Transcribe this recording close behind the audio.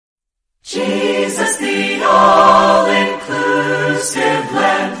Jesus, the all-inclusive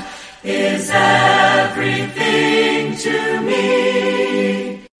land, is everything to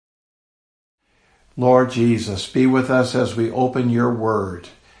me. Lord Jesus, be with us as we open your word,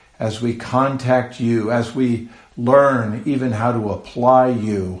 as we contact you, as we learn even how to apply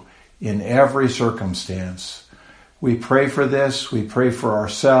you in every circumstance. We pray for this. We pray for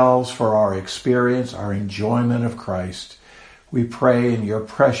ourselves, for our experience, our enjoyment of Christ. We pray in your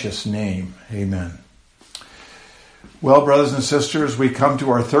precious name. Amen. Well, brothers and sisters, we come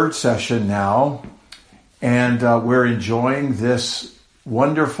to our third session now, and we're enjoying this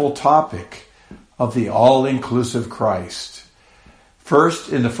wonderful topic of the all-inclusive Christ.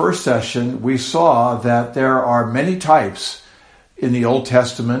 First, in the first session, we saw that there are many types in the Old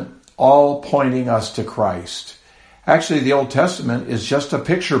Testament, all pointing us to Christ. Actually, the Old Testament is just a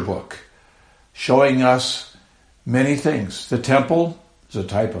picture book showing us many things. The temple is a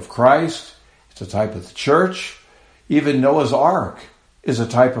type of Christ. It's a type of the church. Even Noah's Ark is a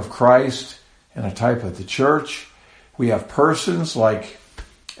type of Christ and a type of the church. We have persons like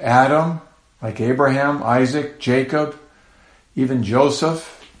Adam, like Abraham, Isaac, Jacob, even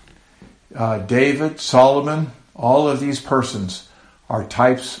Joseph, David, Solomon. All of these persons are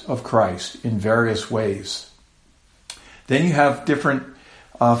types of Christ in various ways. Then you have different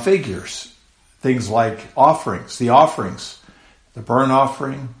figures. Things like offerings, the burnt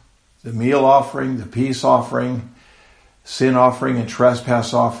offering, the meal offering, the peace offering, sin offering and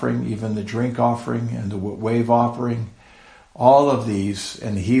trespass offering, even the drink offering and the wave offering. All of these,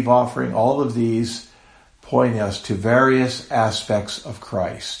 and the heave offering, all of these point us to various aspects of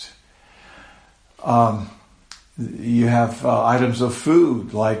Christ. You have items of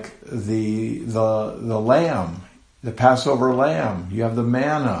food like the lamb, the Passover lamb. You have the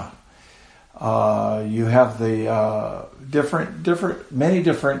manna. You have the many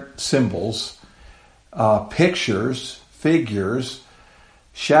different symbols, pictures, figures,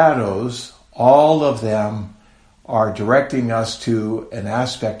 shadows. All of them are directing us to an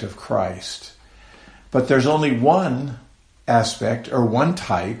aspect of Christ. But there's only one aspect or one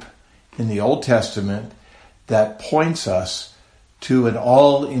type in the Old Testament that points us to an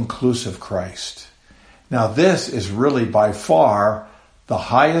all-inclusive Christ. Now this is really by far the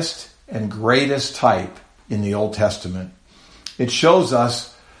highest and greatest type in the Old Testament. It shows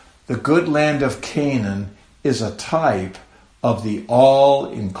us the good land of Canaan is a type of the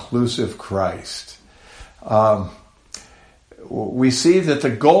all-inclusive Christ. We see that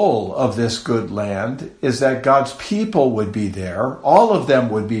the goal of this good land is that God's people would be there. All of them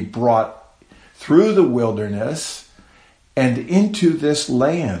would be brought through the wilderness and into this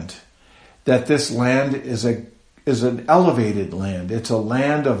land. That this land is an elevated land. It's a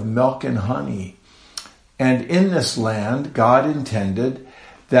land of milk and honey. And in this land, God intended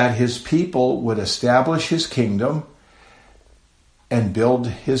that his people would establish his kingdom and build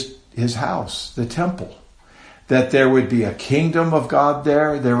his house, the temple. That there would be a kingdom of God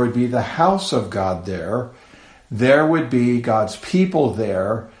there. There would be the house of God there. There would be God's people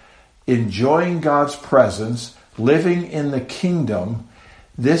there, enjoying God's presence, living in the kingdom.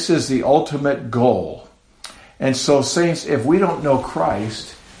 This is the ultimate goal. And so, saints, if we don't know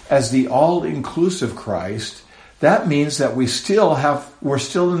Christ as the all-inclusive Christ, that means that we're still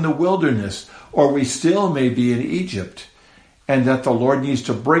in the wilderness, or we still may be in Egypt, and that the Lord needs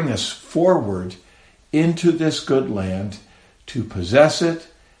to bring us forward into this good land to possess it,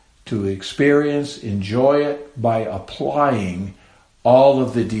 to experience, enjoy it by applying all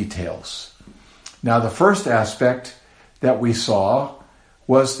of the details. Now, the first aspect that we saw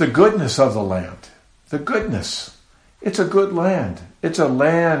was the goodness of the land. The goodness. It's a good land. It's a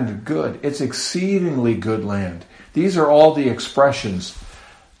land good. It's exceedingly good land. These are all the expressions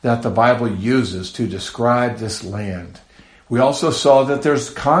that the Bible uses to describe this land. We also saw that there's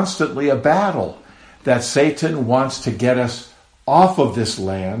constantly a battle, that Satan wants to get us off of this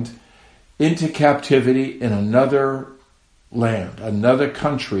land into captivity in another land, another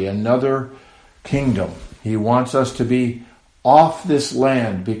country, another kingdom. He wants us to be off this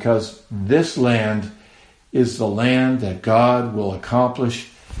land because this land is the land that God will accomplish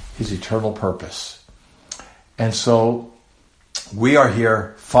his eternal purpose. And so we are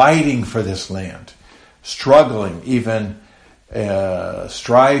here fighting for this land, struggling, even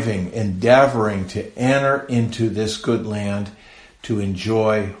striving, endeavoring to enter into this good land, to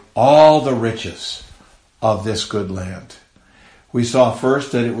enjoy all the riches of this good land. We saw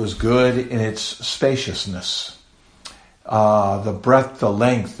first that it was good in its spaciousness. The breadth, the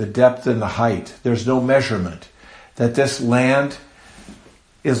length, the depth, and the height. There's no measurement. That this land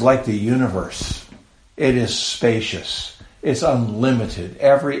is like the universe. It is spacious. It's unlimited.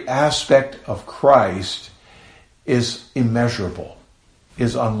 Every aspect of Christ is immeasurable,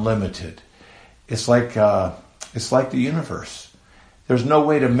 is unlimited. It's like the universe. There's no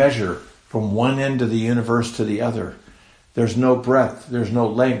way to measure from one end of the universe to the other. There's no breadth, there's no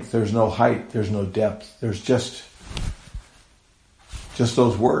length, there's no height, there's no depth. There's just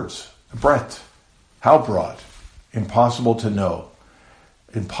those words. Breadth. How broad? Impossible to know.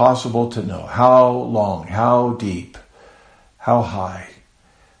 Impossible to know. How long? How deep? How high?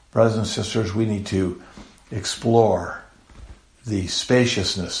 Brothers and sisters, we need to explore the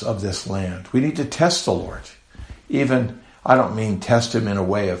spaciousness of this land. We need to test the Lord. Even, I don't mean test him in a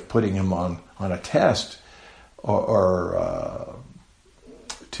way of putting him on a test or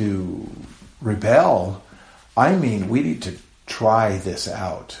to rebel. I mean, we need to try this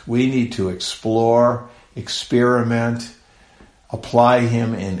out. We need to explore, experiment, apply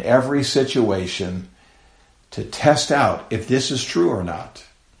him in every situation to test out if this is true or not.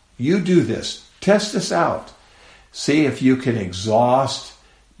 You do this. Test this out. See if you can exhaust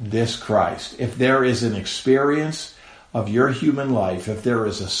this Christ. If there is an experience of your human life, if there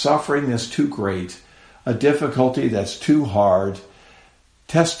is a suffering that's too great, a difficulty that's too hard,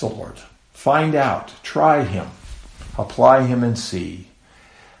 test the Lord. Find out. Try him. Apply him and see.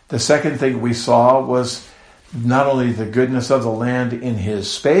 The second thing we saw was not only the goodness of the land in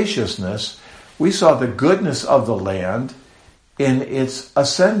his spaciousness, we saw the goodness of the land in its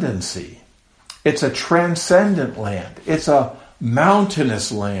ascendancy. It's a transcendent land. It's a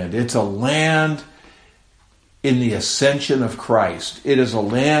mountainous land. It's a land in the ascension of Christ. It is a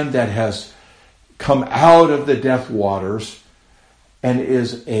land that has come out of the depth waters and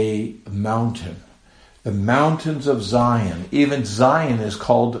is a mountain. The mountains of Zion. Even Zion is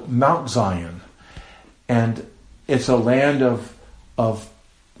called Mount Zion. And it's a land of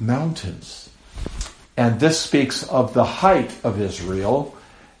mountains. And this speaks of the height of Israel,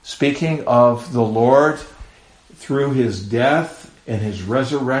 speaking of the Lord through his death and his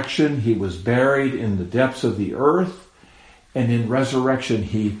resurrection. He was buried in the depths of the earth, and in resurrection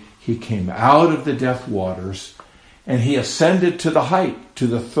he came out of the depth waters, and he ascended to the height, to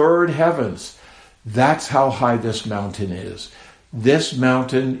the third heavens. That's how high this mountain is. This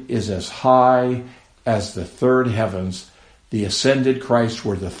mountain is as high as the third heavens, the ascended Christ,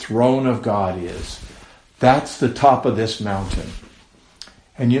 where the throne of God is. That's the top of this mountain.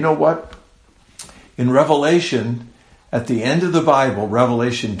 And you know what? In Revelation, at the end of the Bible,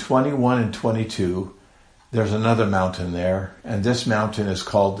 Revelation 21 and 22, there's another mountain there, and this mountain is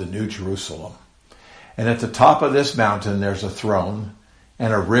called the New Jerusalem. And at the top of this mountain, there's a throne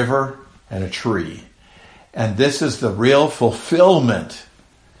and a river and a tree. And this is the real fulfillment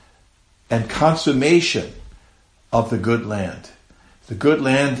and consummation of the good land. The good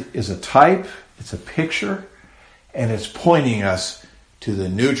land is a type, it's a picture, and it's pointing us to the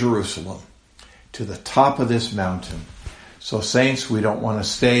New Jerusalem, to the top of this mountain. So saints, we don't want to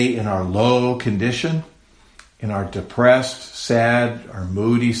stay in our low condition, in our depressed, sad, or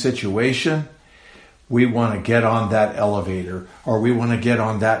moody situation. We want to get on that elevator, or we want to get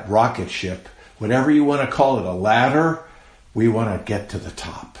on that rocket ship, whatever you want to call it, a ladder. We want to get to the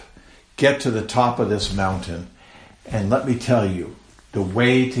top. Get to the top of this mountain. And let me tell you, the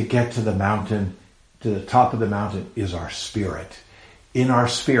way to get to the mountain, to the top of the mountain, is our spirit. In our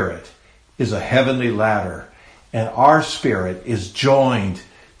spirit is a heavenly ladder, and our spirit is joined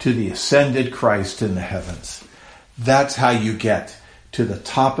to the ascended Christ in the heavens. That's how you get to the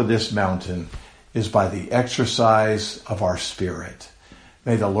top of this mountain, is by the exercise of our spirit.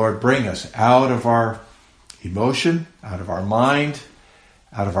 May the Lord bring us out of our emotion, out of our mind,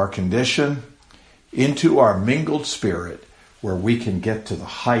 out of our condition, into our mingled spirit, where we can get to the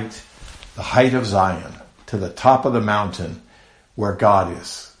height of Zion, to the top of the mountain where God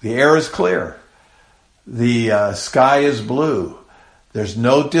is. The air is clear. The sky is blue. There's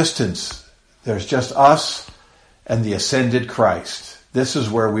no distance. There's just us and the ascended Christ. This is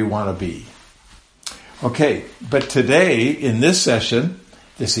where we want to be. Okay, but today, in this session,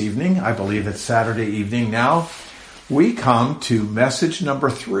 this evening, I believe it's Saturday evening now, we come to message number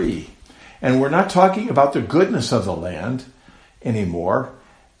 3. And we're not talking about the goodness of the land anymore.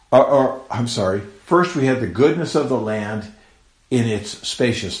 First we had the goodness of the land in its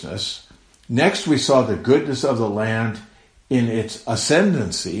spaciousness. Next we saw the goodness of the land in its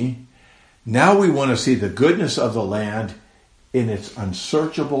ascendancy. Now we want to see the goodness of the land in its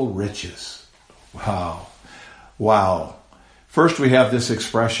unsearchable riches. Wow. First we have this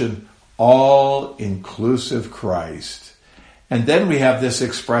expression, all-inclusive Christ. And then we have this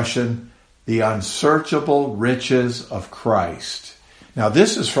expression, the unsearchable riches of Christ. Now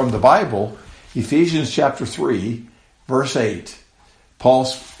this is from the Bible, Ephesians chapter 3, verse 8.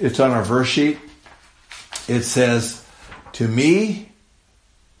 It's on our verse sheet. It says, "To me,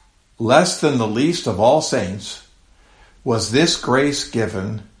 less than the least of all saints, was this grace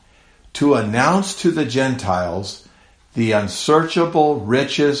given to announce to the Gentiles the unsearchable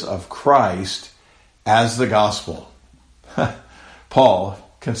riches of Christ as the gospel." Paul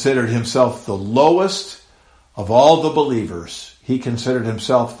considered himself the lowest of all the believers. He considered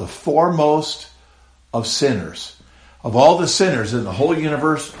himself the foremost of sinners. Of all the sinners in the whole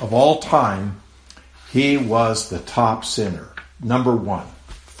universe of all time, he was the top sinner. Number one,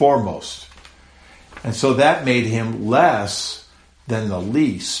 foremost. And so that made him less than the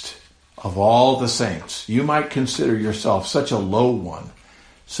least of all the saints. You might consider yourself such a low one,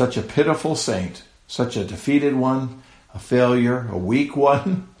 such a pitiful saint, such a defeated one, a failure, a weak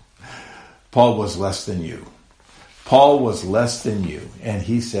one. Paul was less than you. Paul was less than you. And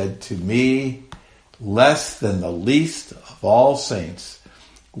he said, "To me, less than the least of all saints,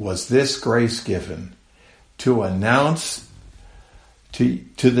 was this grace given to announce to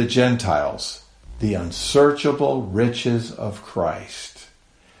the Gentiles the unsearchable riches of Christ."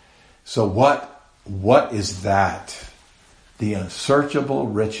 So what is that? The unsearchable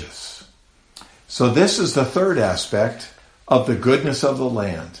riches. So this is the third aspect of the goodness of the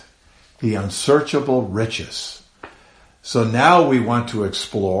land, the unsearchable riches. So now we want to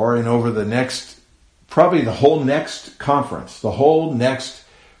explore, and over the next, probably the whole next conference, the whole next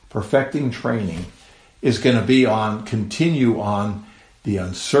perfecting training is going to continue on the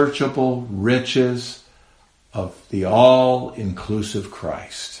unsearchable riches of the all-inclusive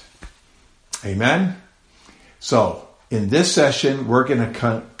Christ. Amen? So, in this session, we're going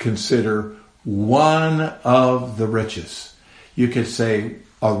to consider one of the riches. You could say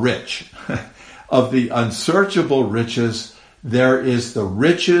a rich. Of the unsearchable riches, there is the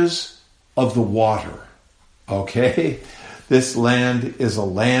riches of the water. Okay? This land is a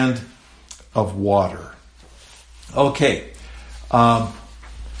land of water. Okay.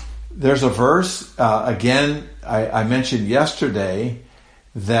 There's a verse, again, I mentioned yesterday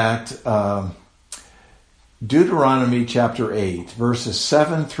that Deuteronomy chapter 8, verses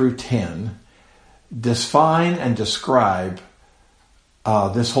 7 through 10, define and describe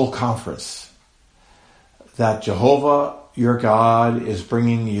this whole conference. That Jehovah, your God, is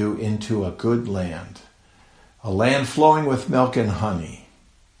bringing you into a good land, a land flowing with milk and honey.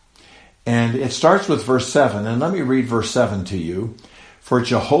 And it starts with verse 7, and let me read verse 7 to you. "For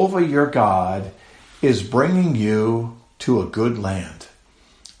Jehovah your God is bringing you to a good land,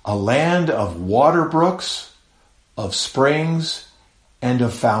 a land of water brooks, of springs, and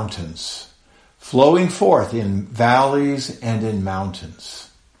of fountains, flowing forth in valleys and in mountains."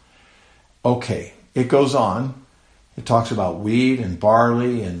 Okay, it goes on. It talks about wheat and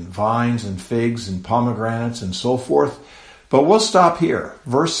barley and vines and figs and pomegranates and so forth. But we'll stop here.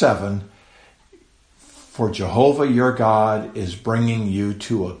 Verse 7, "For Jehovah your God is bringing you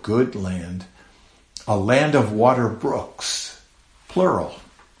to a good land, a land of water brooks," plural,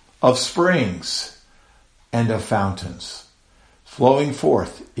 "of springs and of fountains, flowing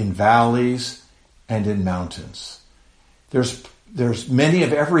forth in valleys and in mountains." There's many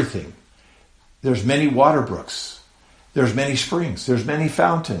of everything. There's many water brooks. There's many springs. There's many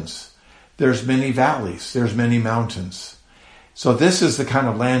fountains. There's many valleys. There's many mountains. So this is the kind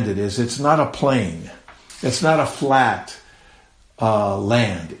of land it is. It's not a plain. It's not a flat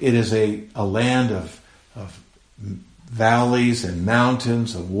land. It is a land of valleys and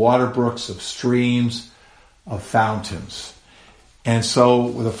mountains, of water brooks, of streams, of fountains. And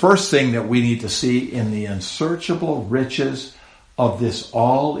so the first thing that we need to see in the unsearchable riches of this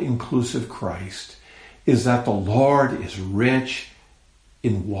all-inclusive Christ is that the Lord is rich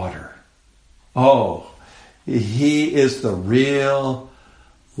in water. Oh, He is the real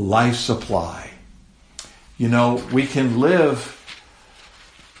life supply. You know, we can live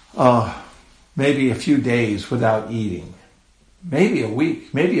maybe a few days without eating, maybe a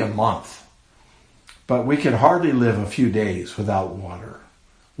week, maybe a month, but we can hardly live a few days without water.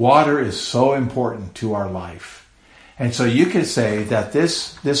 Water is so important to our life. And so you could say that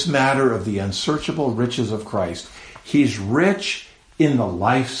this matter of the unsearchable riches of Christ, He's rich in the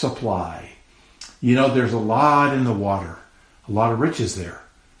life supply. You know, there's a lot in the water, a lot of riches there,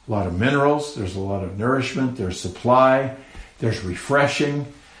 a lot of minerals, there's a lot of nourishment, there's supply, there's refreshing.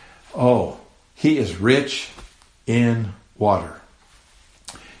 Oh, He is rich in water.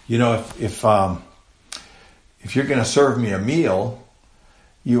 You know, if you're going to serve me a meal,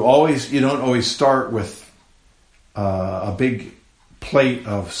 you don't always start with a big plate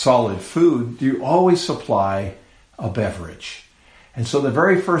of solid food. You always supply a beverage. And so the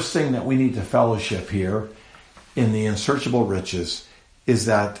very first thing that we need to fellowship here in the unsearchable riches is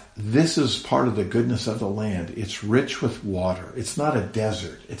that this is part of the goodness of the land. It's rich with water. It's not a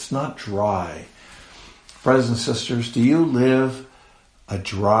desert. It's not dry. Brothers and sisters, do you live a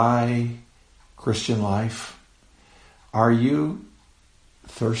dry Christian life? Are you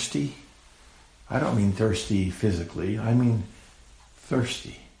thirsty? I don't mean thirsty physically. I mean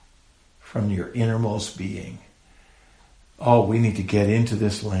thirsty from your innermost being. Oh, we need to get into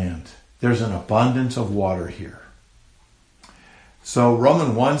this land. There's an abundance of water here. So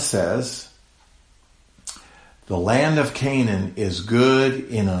Romans 1 says, the land of Canaan is good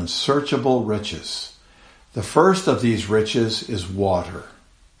in unsearchable riches. The first of these riches is water.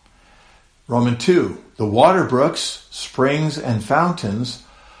 Romans 2, the water brooks, springs, and fountains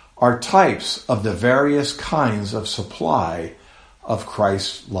are types of the various kinds of supply of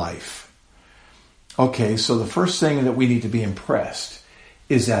Christ's life. Okay, so the first thing that we need to be impressed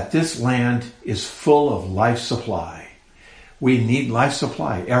is that this land is full of life supply. We need life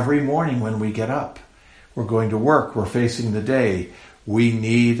supply every morning when we get up. We're going to work. We're facing the day. We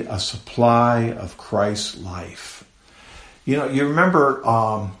need a supply of Christ's life. You know, you remember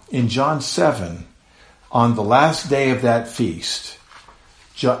in John 7, on the last day of that feast,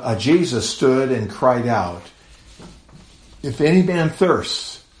 Jesus stood and cried out, "If any man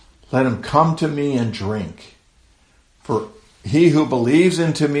thirsts, let him come to me and drink. For he who believes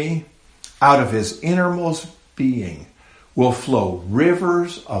into me, out of his innermost being, will flow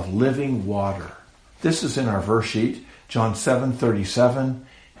rivers of living water." This is in our verse sheet, John 7:37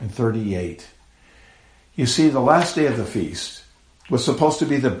 and 38. You see, the last day of the feast was supposed to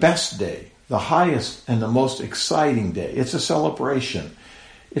be the best day, the highest and the most exciting day. It's a celebration.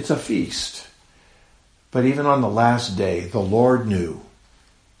 It's a feast. But even on the last day, the Lord knew,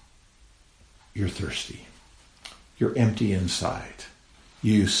 you're thirsty. You're empty inside.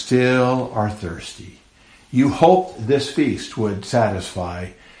 You still are thirsty. You hoped this feast would satisfy,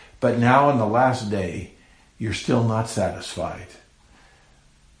 but now on the last day, you're still not satisfied.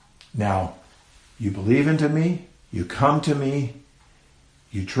 Now, you believe into me, you come to me,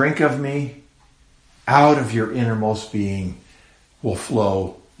 you drink of me, out of your innermost being will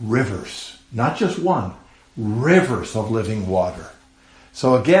flow rivers, not just one, rivers of living water.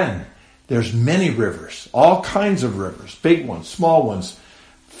 So again, there's many rivers, all kinds of rivers, big ones, small ones,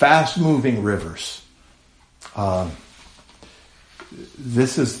 fast-moving rivers.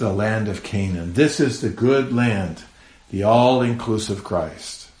 This is the land of Canaan. This is the good land, the all-inclusive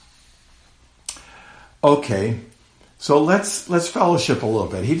Christ. Okay, so let's fellowship a little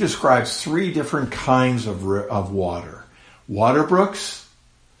bit. He describes three different kinds of water. Water brooks,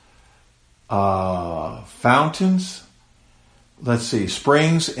 fountains,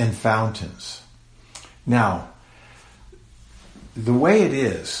 springs and fountains. Now, the way it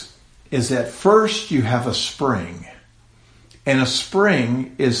is that first you have a spring, and a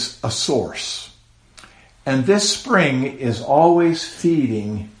spring is a source. And this spring is always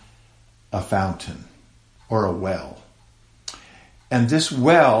feeding a fountain or a well. And this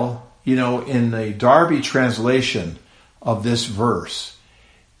well, in the Darby translation of this verse,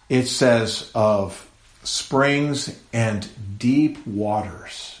 it says of springs and deep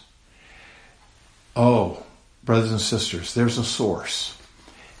waters. Oh, brothers and sisters, there's a source.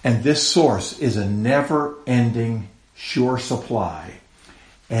 And this source is a never-ending sure supply.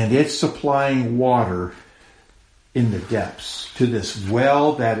 And it's supplying water in the depths to this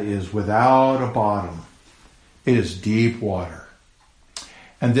well that is without a bottom. It is deep water.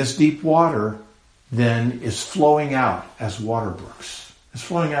 And this deep water then is flowing out as water brooks. It's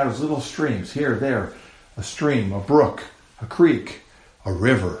flowing out as little streams. Here, there, a stream, a brook, a creek, a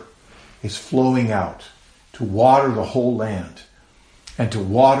river. It's flowing out to water the whole land and to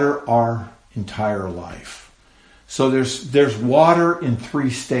water our entire life. So there's water in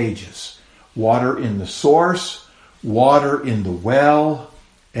three stages. Water in the source, water in the well,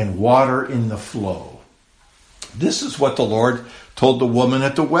 and water in the flow. This is what the Lord told the woman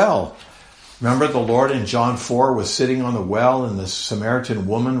at the well. Remember, the Lord in John 4 was sitting on the well, and the Samaritan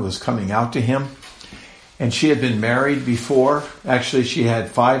woman was coming out to him. And she had been married before. Actually, she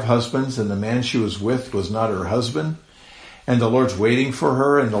had 5 husbands, and the man she was with was not her husband. And the Lord's waiting for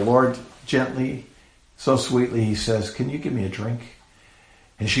her, and the Lord gently, so sweetly, he says, "Can you give me a drink?"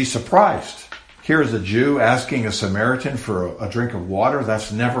 And she's surprised. Here's a Jew asking a Samaritan for a drink of water.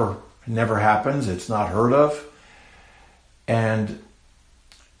 That's never happens. It's not heard of. And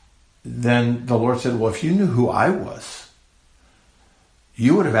then the Lord said, "Well, if you knew who I was,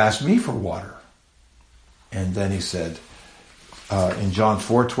 you would have asked me for water." And then he said, in John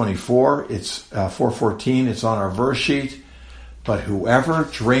 4:24, it's 4:14, it's on our verse sheet, But whoever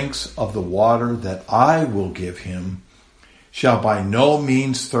drinks of the water that I will give him shall by no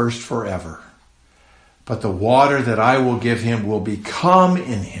means thirst forever. But the water that I will give him will become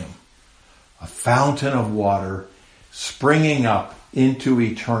in him a fountain of water springing up into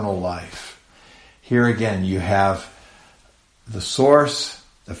eternal life. Here again you have the source,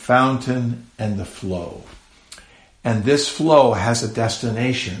 the fountain, and the flow. And this flow has a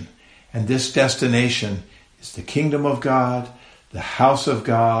destination. And this destination is the kingdom of God, the house of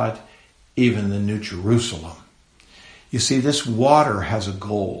God, even the New Jerusalem. You see, this water has a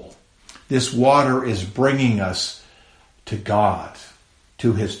goal. This water is bringing us to God,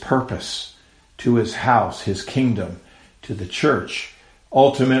 to his purpose, to his house, his kingdom, to the church.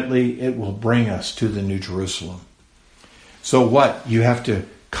 Ultimately, it will bring us to the New Jerusalem. So what? You have to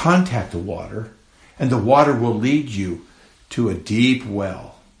contact the water, and the water will lead you to a deep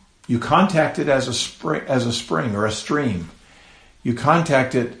well. You contact it as a spring or a stream. You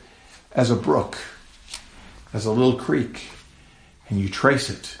contact it as a brook, as a little creek, and you trace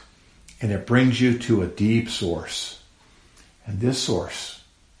it, and it brings you to a deep source. And this source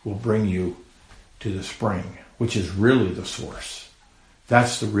will bring you to the spring, which is really the source.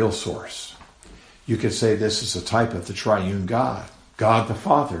 That's the real source. You could say this is a type of the triune God. God the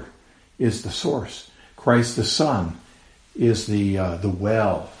Father is the source. Christ the Son is the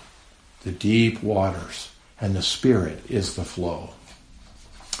well, the deep waters, and the Spirit is the flow.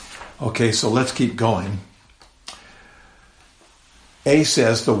 Okay, so let's keep going. A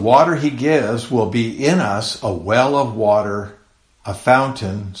says, the water he gives will be in us a well of water, a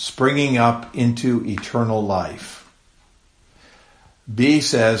fountain springing up into eternal life. B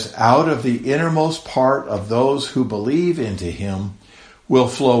says, out of the innermost part of those who believe into him will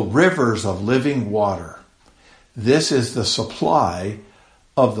flow rivers of living water. This is the supply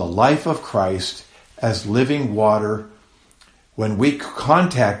of the life of Christ as living water. When we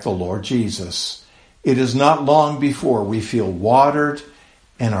contact the Lord Jesus, it is not long before we feel watered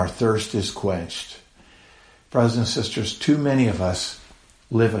and our thirst is quenched. Brothers and sisters, too many of us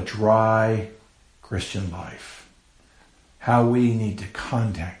live a dry Christian life. How we need to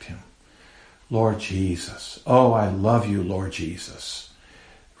contact him. Lord Jesus. Oh, I love you, Lord Jesus.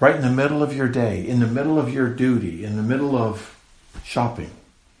 Right in the middle of your day, in the middle of your duty, in the middle of shopping.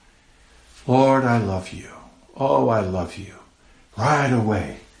 Lord, I love you. Oh, I love you. Right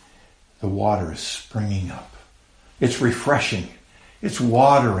away, the water is springing up. It's refreshing. It's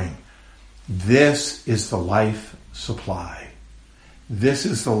watering. This is the life supply. This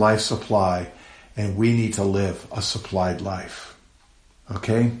is the life supply, and we need to live a supplied life.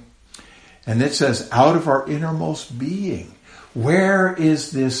 Okay? And it says, out of our innermost being. Where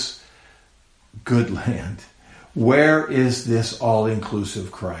is this good land? Where is this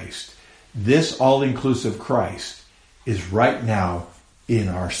all-inclusive Christ? This all-inclusive Christ is right now in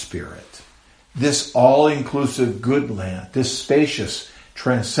our spirit. This all-inclusive good land, this spacious,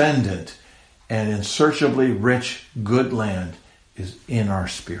 transcendent, and unsearchably rich good land is in our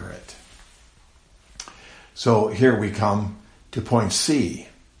spirit. So here we come to point C.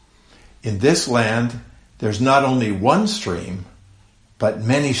 In this land, there's not only one stream, but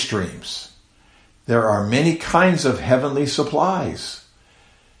many streams. There are many kinds of heavenly supplies.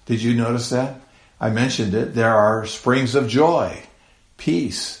 Did you notice that? I mentioned it. There are springs of joy,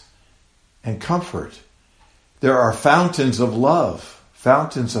 peace, and comfort. There are fountains of love,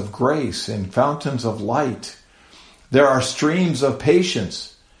 fountains of grace, and fountains of light. There are streams of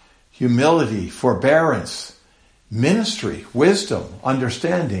patience, humility, forbearance, ministry, wisdom,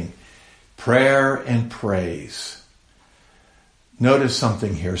 understanding, prayer, and praise. Notice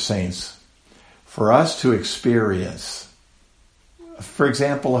something here, saints. For us to experience, for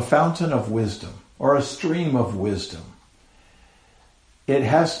example, a fountain of wisdom or a stream of wisdom, it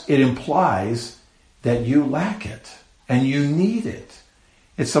implies that you lack it and you need it.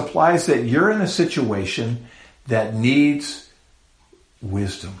 It supplies that you're in a situation that needs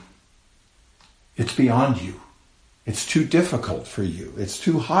wisdom. It's beyond you. It's too difficult for you. It's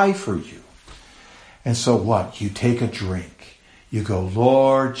too high for you. And so what? You take a drink. You go,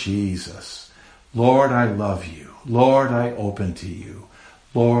 Lord Jesus, Lord, I love you. Lord, I open to you.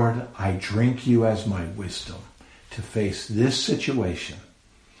 Lord, I drink you as my wisdom to face this situation.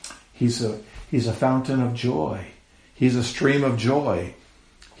 He's a fountain of joy. He's a stream of joy.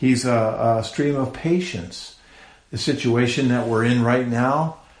 He's a stream of patience. The situation that we're in right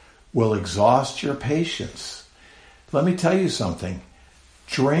now will exhaust your patience. Let me tell you something.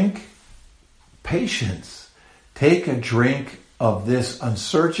 Drink patience. Take a drink of this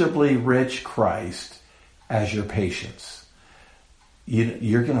unsearchably rich Christ as your patience.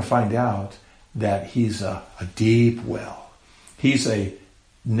 You're going to find out that he's a deep well. He's a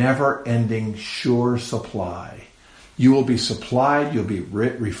never-ending, sure supply. You will be supplied, you'll be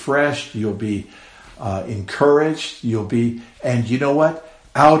refreshed, you'll be encouraged, and you know what?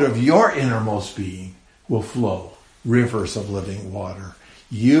 Out of your innermost being will flow rivers of living water.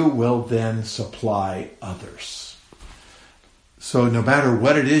 You will then supply others. So no matter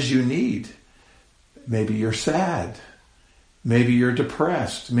what it is you need, maybe you're sad, maybe you're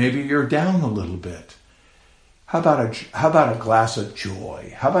depressed, maybe you're down a little bit. How about a glass of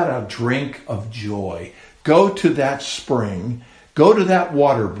joy? How about a drink of joy? Go to that spring, go to that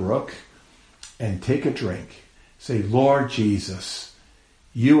water brook, and take a drink. Say, Lord Jesus,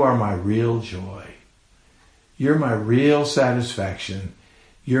 you are my real joy. You're my real satisfaction.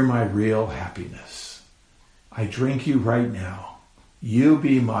 You're my real happiness. I drink you right now. You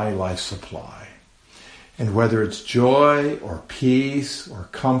be my life supply. And whether it's joy or peace or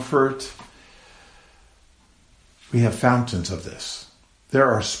comfort, we have fountains of this.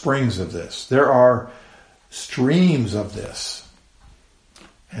 There are springs of this. There are streams of this.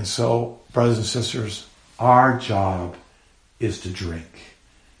 And so, brothers and sisters, our job is to drink.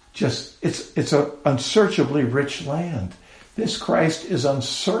 It's an unsearchably rich land. This Christ is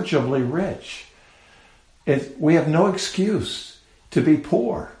unsearchably rich. We have no excuse to be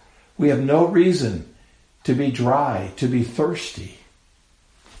poor. We have no reason to be dry, to be thirsty.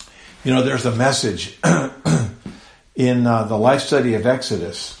 You know, there's a message in the life study of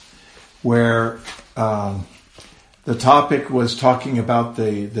Exodus where the topic was talking about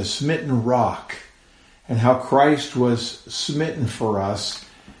the smitten rock and how Christ was smitten for us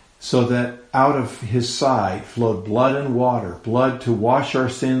so that out of his side flowed blood and water, blood to wash our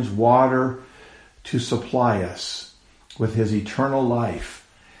sins, water to supply us with his eternal life.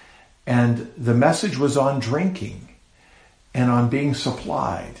 And the message was on drinking and on being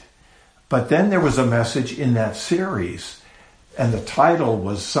supplied. But then there was a message in that series, and the title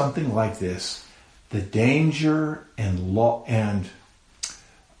was something like this: the danger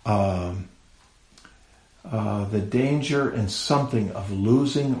the danger and something of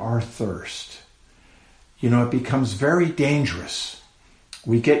losing our thirst. You know, it becomes very dangerous.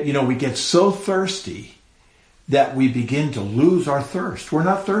 We get so thirsty that we begin to lose our thirst. We're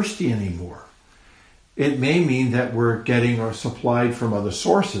not thirsty anymore. It may mean that we're getting or supplied from other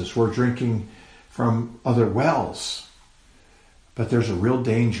sources. We're drinking from other wells. But there's a real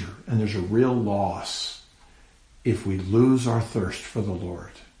danger and there's a real loss if we lose our thirst for the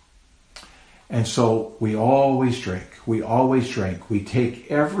Lord. And so we always drink. We always drink. We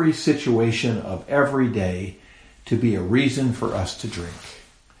take every situation of every day to be a reason for us to drink.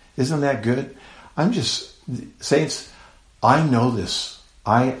 Isn't that good? Saints, I know this.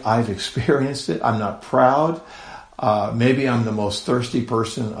 I've experienced it. I'm not proud. Maybe I'm the most thirsty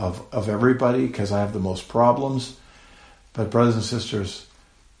person of everybody because I have the most problems. But brothers and sisters,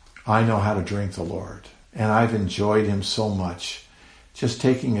 I know how to drink the Lord. And I've enjoyed him so much. Just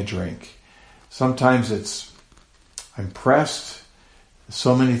taking a drink. Sometimes I'm pressed.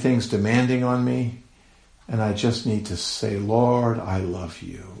 So many things demanding on me. And I just need to say, Lord, I love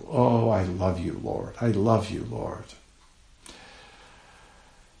you. Oh, I love you, Lord. I love you, Lord.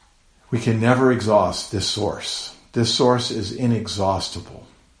 We can never exhaust this source. This source is inexhaustible.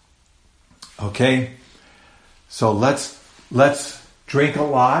 Okay? So let's drink a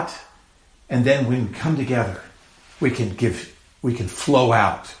lot, and then when we come together, we can flow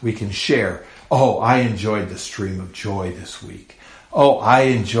out. We can share. Oh, I enjoyed the stream of joy this week. Oh, I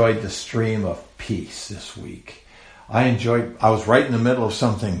enjoyed the stream of peace this week. I was right in the middle of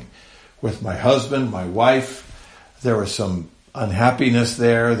something with my husband, my wife. There was some unhappiness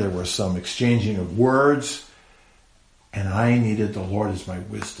there. There was some exchanging of words. And I needed the Lord as my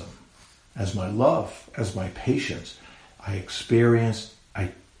wisdom, as my love, as my patience. I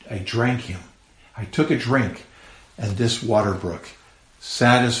drank him. I took a drink, and this water brook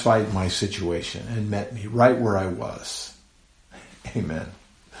satisfied my situation and met me right where I was. Amen.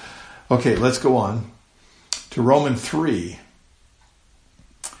 Okay, let's go on to Romans 3.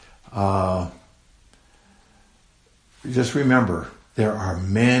 Just remember, there are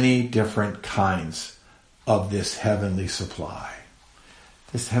many different kinds of this heavenly supply.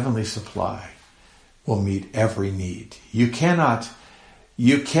 This heavenly supply will meet every need. You cannot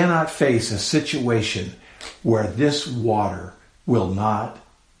face a situation where this water will not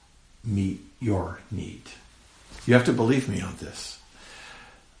meet your need. You have to believe me on this.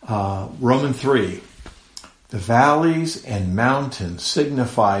 Romans 3. The valleys and mountains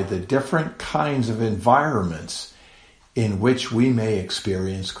signify the different kinds of environments in which we may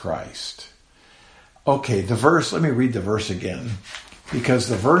experience Christ. Okay, let me read the verse again. Because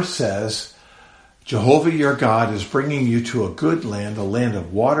the verse says, Jehovah your God is bringing you to a good land, a land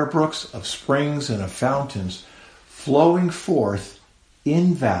of water brooks, of springs, and of fountains, flowing forth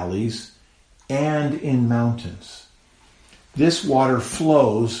in valleys and in mountains. This water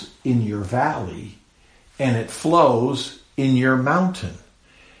flows in your valley, and it flows in your mountain.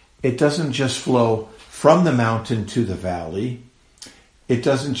 It doesn't just flow from the mountain to the valley. It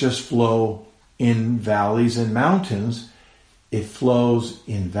doesn't just flow in valleys and mountains. It flows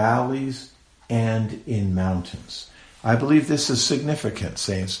in valleys and in mountains. I believe this is significant,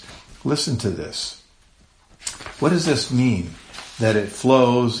 saints. Listen to this. What does this mean, that it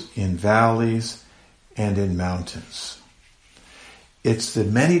flows in valleys and in mountains? It's the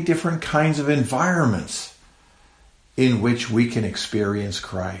many different kinds of environments in which we can experience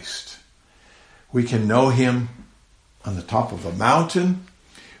Christ. We can know him on the top of a mountain.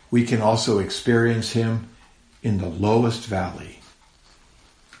 We can also experience him in the lowest valley.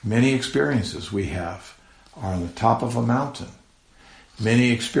 Many experiences we have are on the top of a mountain.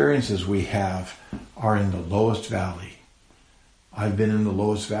 Many experiences we have are in the lowest valley. I've been in the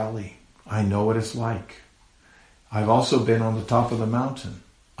lowest valley. I know what it's like. I've also been on the top of the mountain.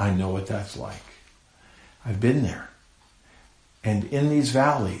 I know what that's like. I've been there. And in these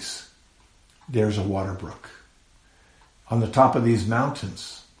valleys, there's a water brook. On the top of these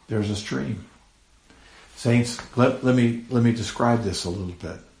mountains, there's a stream. Saints, let me describe this a little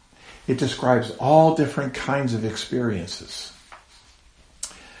bit. It describes all different kinds of experiences.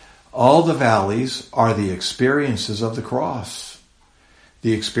 All the valleys are the experiences of the cross,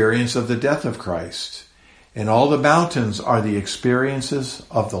 the experience of the death of Christ, and all the mountains are the experiences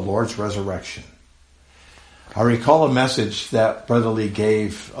of the Lord's resurrection. I recall a message that Brother Lee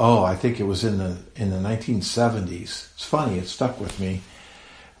gave, I think it was in the 1970s. It's funny, it stuck with me,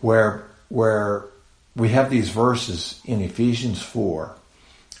 where we have these verses in Ephesians 4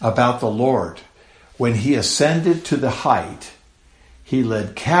 about the Lord. When he ascended to the height, he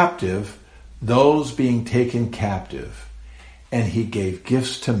led captive those being taken captive, and he gave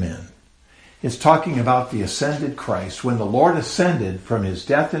gifts to men. It's talking about the ascended Christ. When the Lord ascended from his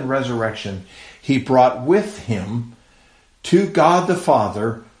death and resurrection, he brought with him to God the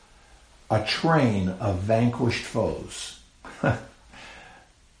Father a train of vanquished foes.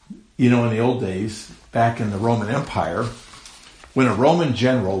 You know, in the old days, back in the Roman Empire, when a Roman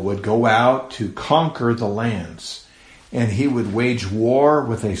general would go out to conquer the lands, and he would wage war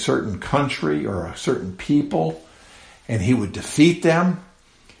with a certain country or a certain people, and he would defeat them,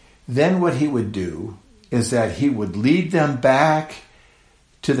 then what he would do is that he would lead them back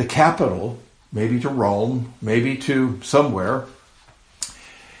to the capital, maybe to Rome, maybe to somewhere,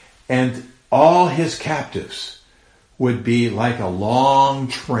 and all his captives would be like a long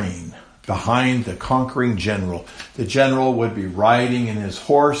train behind the conquering general. The general would be riding in his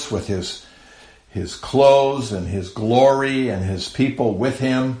horse with his clothes and his glory and his people with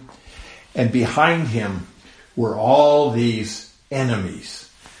him. And behind him were all these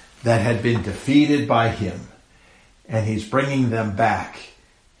enemies that had been defeated by him. And he's bringing them back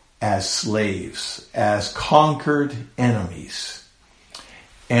as slaves, as conquered enemies.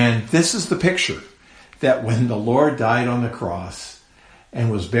 And this is the picture that when the Lord died on the cross and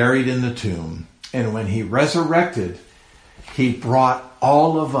was buried in the tomb, and when he resurrected, he brought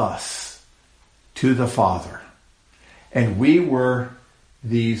all of us to the Father. And we were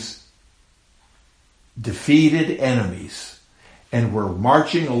these defeated enemies, and we're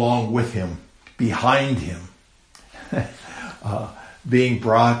marching along with him, behind him, being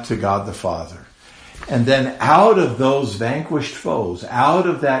brought to God the Father. And then out of those vanquished foes, out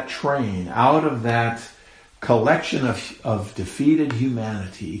of that train, out of that collection of defeated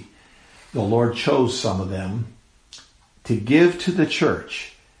humanity, the Lord chose some of them to give to the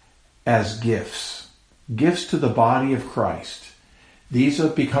church as gifts to the body of Christ. These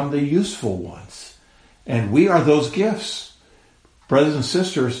have become the useful ones. And we are those gifts. Brothers and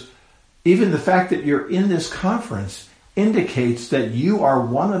sisters, even the fact that you're in this conference indicates that you are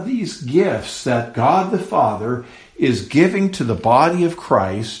one of these gifts that God the Father is giving to the body of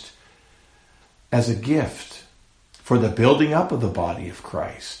Christ as a gift for the building up of the body of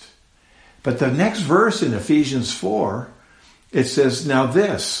Christ. But the next verse in Ephesians 4, it says, now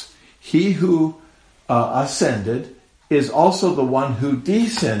this, he who ascended is also the one who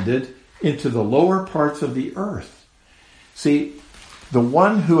descended into the lower parts of the earth. See, the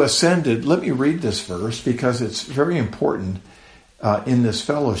one who ascended, let me read this verse because it's very important in this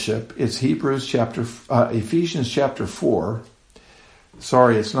fellowship. It's Ephesians chapter 4.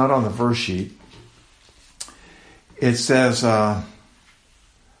 Sorry, it's not on the verse sheet. It says,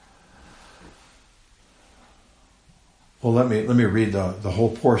 Well, let me read the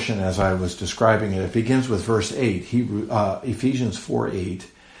whole portion as I was describing it. It begins with verse 8, Ephesians 4:8.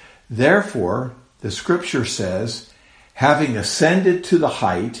 Therefore, the scripture says, having ascended to the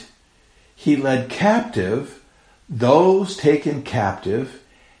height, he led captive those taken captive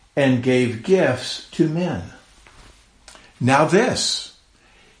and gave gifts to men. Now this,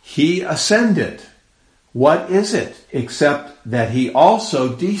 he ascended. What is it except that he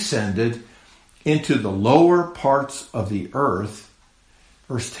also descended into the lower parts of the earth?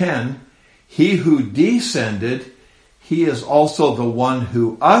 Verse 10, he who descended, he is also the one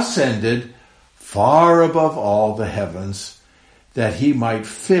who ascended far above all the heavens, that he might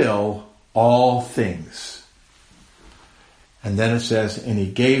fill all things. And then it says, and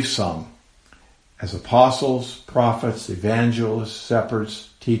he gave some as apostles, prophets, evangelists, shepherds,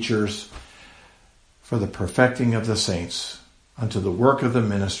 teachers, for the perfecting of the saints, unto the work of the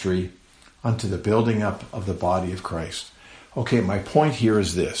ministry, unto the building up of the body of Christ. Okay, my point here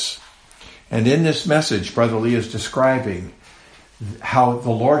is this. And in this message, Brother Lee is describing how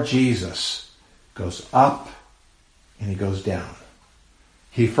the Lord Jesus goes up and he goes down.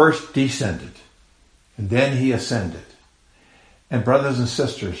 He first descended and then he ascended. And brothers and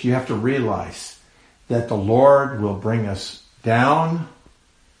sisters, you have to realize that the Lord will bring us down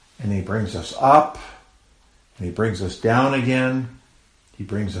and he brings us up and he brings us down again. He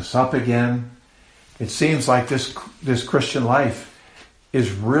brings us up again. It seems like this Christian life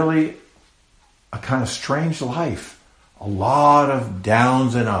is really a kind of strange life. A lot of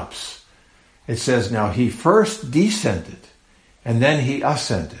downs and ups. It says now he first descended and then he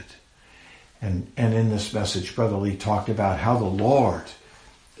ascended. And in this message, Brother Lee talked about how the Lord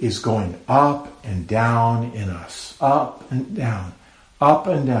is going up and down in us. Up and down. Up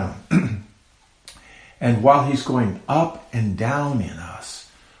and down. And while he's going up and down in us,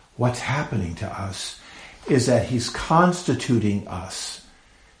 what's happening to us is that he's constituting us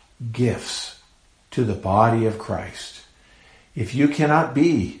gifts to the body of Christ. If you cannot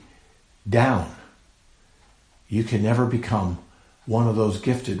be down, you can never become one of those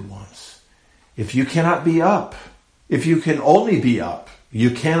gifted ones. If you cannot be up, if you can only be up,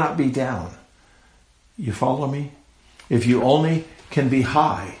 you cannot be down. You follow me? If you only can be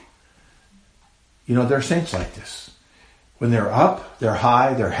high. You know, there are saints like this. When they're up, they're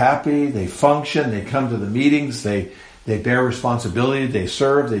high, they're happy, they function, they come to the meetings, they bear responsibility, they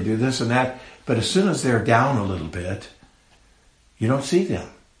serve, they do this and that. But as soon as they're down a little bit, you don't see them.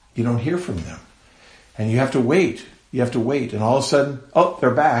 You don't hear from them. And you have to wait. You have to wait. And all of a sudden, oh,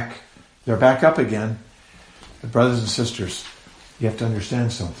 they're back. They're back up again. But brothers and sisters, you have to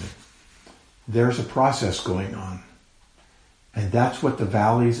understand something. There's a process going on. And that's what the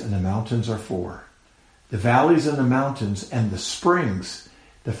valleys and the mountains are for. The valleys and the mountains and the springs,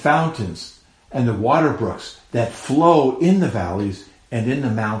 the fountains and the water brooks that flow in the valleys and in the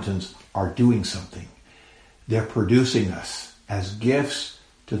mountains are doing something. They're producing us as gifts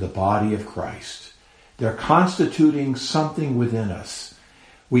to the body of Christ. They're constituting something within us.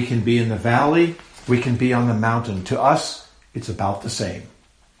 We can be in the valley, we can be on the mountain. To us, it's about the same.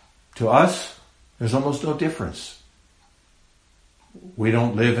 To us, there's almost no difference. We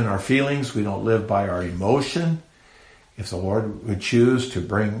don't live in our feelings. We don't live by our emotion. If the Lord would choose to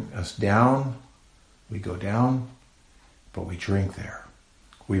bring us down, we go down, but we drink there.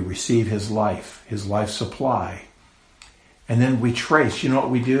 We receive his life supply. And then we trace. You know what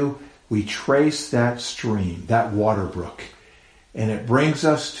we do? We trace that stream, that water brook, and it brings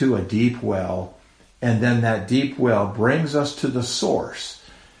us to a deep well. And then that deep well brings us to the source,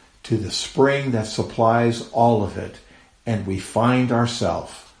 to the spring that supplies all of it. And we find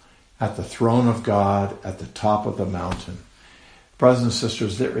ourselves at the throne of God at the top of the mountain. Brothers and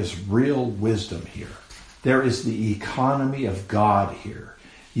sisters, there is real wisdom here. There is the economy of God here.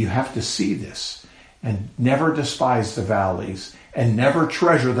 You have to see this and never despise the valleys and never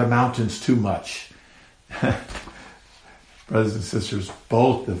treasure the mountains too much. Brothers and sisters,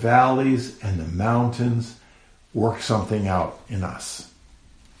 both the valleys and the mountains work something out in us.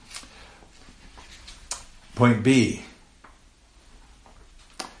 Point B.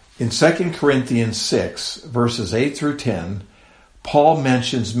 In 2 Corinthians 6, verses 8 through 10, Paul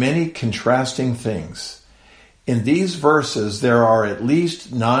mentions many contrasting things. In these verses, there are at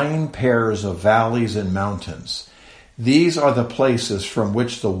least 9 pairs of valleys and mountains. These are the places from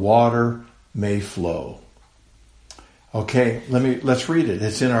which the water may flow. Okay, let's read it.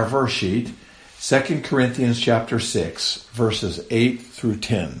 It's in our verse sheet. 2 Corinthians chapter 6, verses 8 through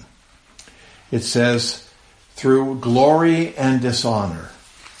 10. It says, through glory and dishonor,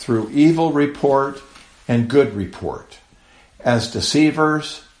 through evil report and good report, as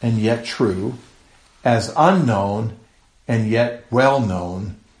deceivers and yet true, as unknown and yet well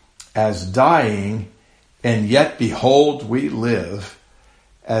known, as dying, and yet behold we live,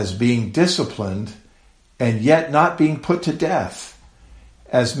 as being disciplined, and yet not being put to death,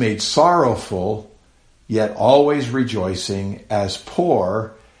 as made sorrowful, yet always rejoicing, as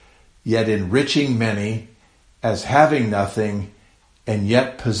poor, yet enriching many, as having nothing, and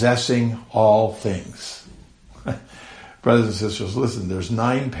yet possessing all things. Brothers and sisters, listen, there's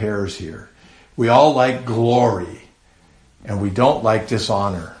 9 pairs here. We all like glory, and we don't like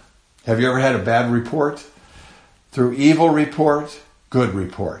dishonor. Have you ever had a bad report? Through evil report, good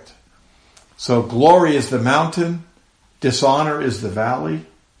report. So glory is the mountain, dishonor is the valley,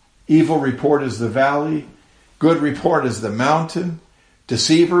 evil report is the valley, good report is the mountain,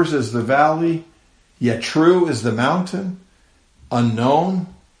 deceivers is the valley, yet true is the mountain, unknown,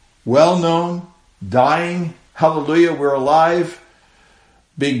 well known, dying, hallelujah, we're alive,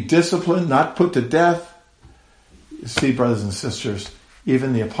 being disciplined, not put to death. You see, brothers and sisters,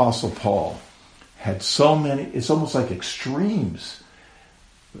 even the Apostle Paul had so many, it's almost like extremes.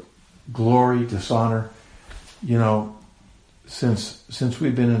 Glory, dishonor. You know, since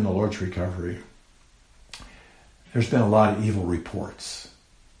we've been in the Lord's recovery, there's been a lot of evil reports.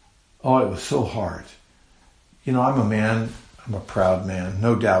 Oh, it was so hard. You know, I'm a man, I'm a proud man,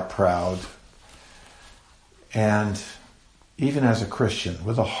 no doubt proud. And even as a Christian,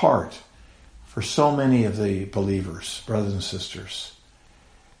 with a heart for so many of the believers, brothers and sisters,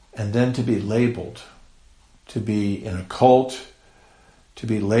 and then to be labeled, to be in a cult, to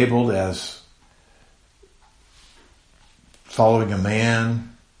be labeled as following a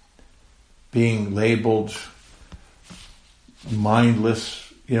man, being labeled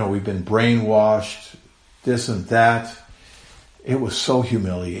mindless, you know, we've been brainwashed, this and that. It was so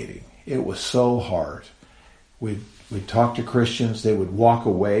humiliating. It was so hard. We'd talk to Christians, they would walk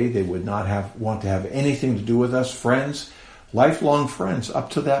away, they would not want to have anything to do with us, friends, lifelong friends up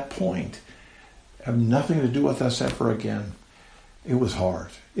to that point, have nothing to do with us ever again. It was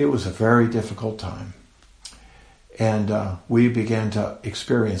hard. It was a very difficult time. And we began to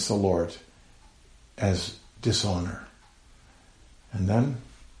experience the Lord as dishonor. And then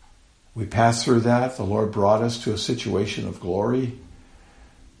we passed through that. The Lord brought us to a situation of glory.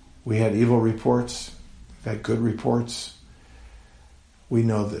 We had evil reports. We've had good reports. We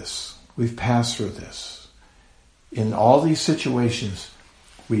know this. We've passed through this. In all these situations,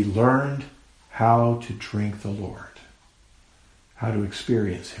 we learned how to drink the Lord, how to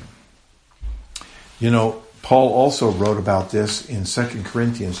experience Him. You know, Paul also wrote about this in 2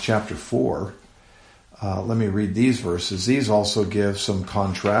 Corinthians chapter 4. Let me read these verses. These also give some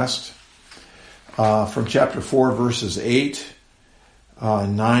contrast. From chapter 4, verses 8,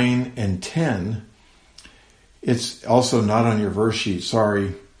 9, and 10. It's also not on your verse sheet,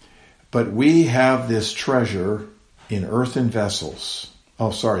 sorry. But we have this treasure in earthen vessels. Oh,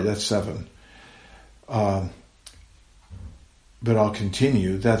 sorry, that's 7. But I'll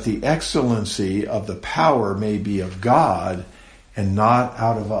continue. That the excellency of the power may be of God and not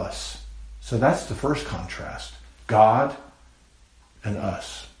out of us. So that's the first contrast. God and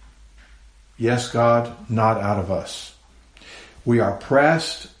us. Yes, God, not out of us. We are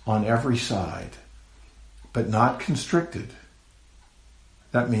pressed on every side, but not constricted.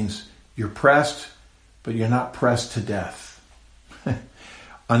 That means you're pressed, but you're not pressed to death.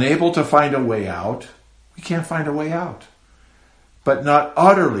 Unable to find a way out. We can't find a way out. But not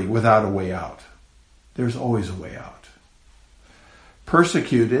utterly without a way out. There's always a way out.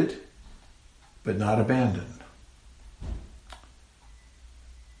 Persecuted, but not abandoned.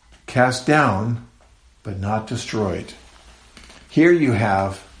 Cast down, but not destroyed. Here you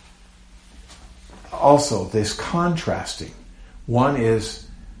have also this contrasting. One is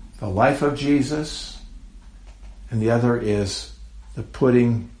the life of Jesus, and the other is the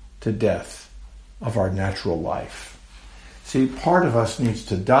putting to death of our natural life. See, part of us needs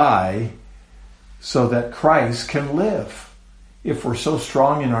to die so that Christ can live. If we're so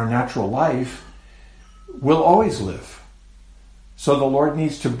strong in our natural life, we'll always live. So the Lord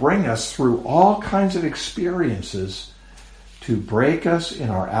needs to bring us through all kinds of experiences to break us in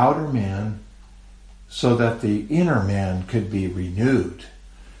our outer man so that the inner man could be renewed.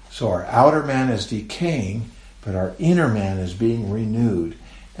 So our outer man is decaying, but our inner man is being renewed.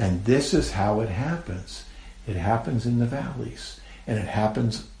 And this is how it happens. It happens in the valleys, and it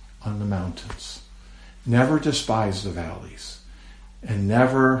happens on the mountains. Never despise the valleys, and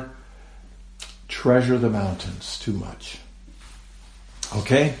never treasure the mountains too much.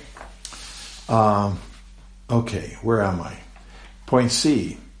 Okay? Okay, where am I? Point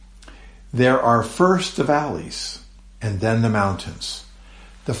C. There are first the valleys, and then the mountains.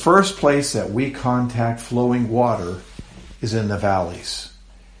 The first place that we contact flowing water is in the valleys.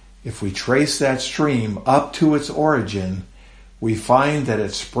 If we trace that stream up to its origin, we find that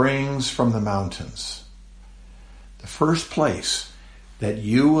it springs from the mountains. The first place that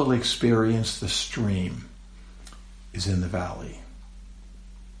you will experience the stream is in the valley.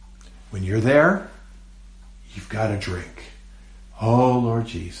 When you're there, you've got to drink. Oh, Lord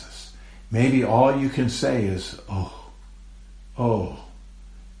Jesus. Maybe all you can say is, oh.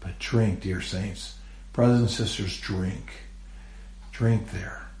 But drink, dear saints. Brothers and sisters, drink. Drink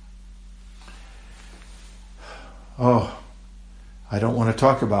there. Oh, I don't want to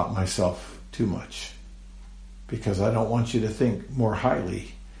talk about myself too much because I don't want you to think more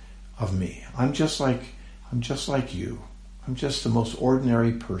highly of me. I'm just like you. I'm just the most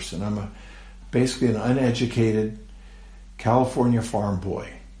ordinary person. I'm basically an uneducated California farm boy.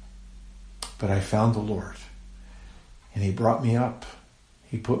 But I found the Lord. And He brought me up.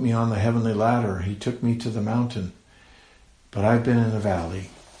 He put me on the heavenly ladder. He took me to the mountain. But I've been in the valley.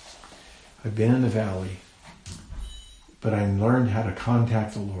 But I learned how to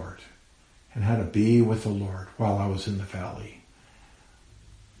contact the Lord and how to be with the Lord while I was in the valley.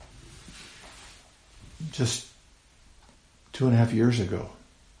 Just 2.5 years ago,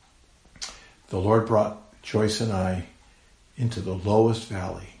 the Lord brought Joyce and I into the lowest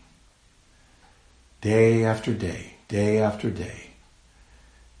valley. Day after day, day after day.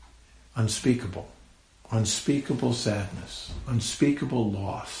 Unspeakable sadness, unspeakable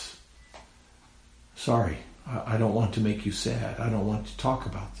loss. Sorry, I don't want to make you sad. I don't want to talk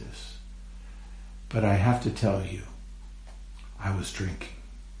about this. But I have to tell you, I was drinking.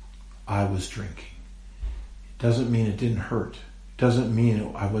 It doesn't mean it didn't hurt. It doesn't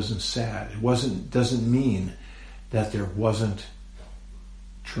mean I wasn't sad. It doesn't mean that there wasn't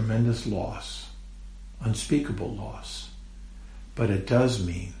tremendous loss, unspeakable loss. But it does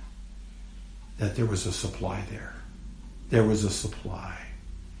mean that there was a supply there. There was a supply.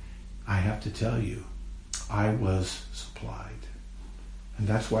 I have to tell you, I was supplied. And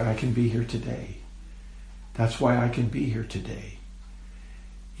that's why I can be here today.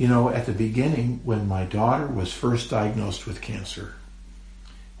 You know, at the beginning, when my daughter was first diagnosed with cancer,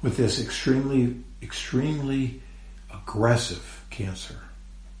 with this extremely, extremely aggressive cancer,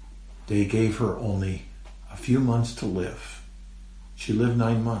 they gave her only a few months to live. She lived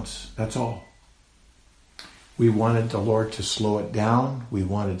 9 months. That's all. We wanted the Lord to slow it down. We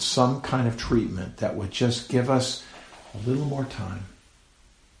wanted some kind of treatment that would just give us a little more time.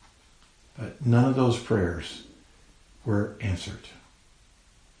 But none of those prayers were answered.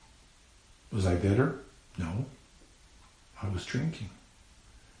 Was I bitter? No. I was drinking.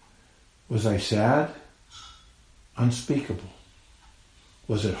 Was I sad? Unspeakable.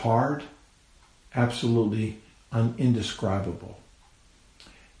 Was it hard? Absolutely indescribable.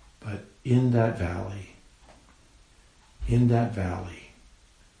 But in that valley,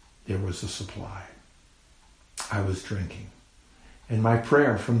 there was a supply. I was drinking. And my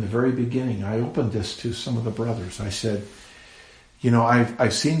prayer from the very beginning, I opened this to some of the brothers. I said, you know,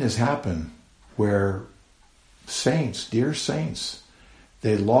 I've seen this happen where saints, dear saints,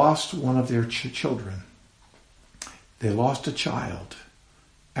 they lost one of their children. They lost a child.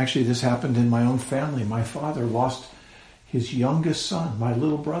 Actually, this happened in my own family. My father lost his youngest son. My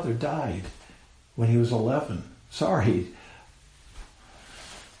little brother died when he was 11. Sorry.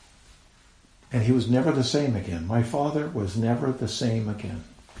 And he was never the same again. My father was never the same again.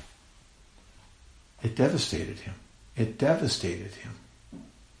 It devastated him.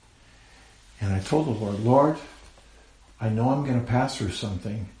 And I told the Lord, Lord, I know I'm going to pass through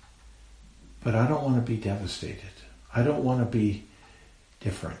something, but I don't want to be devastated. I don't want to be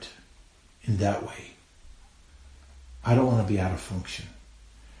different in that way. I don't want to be out of function.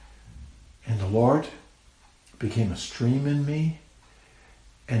 And the Lord became a stream in me.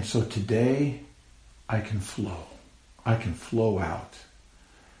 And so today I can flow. I can flow out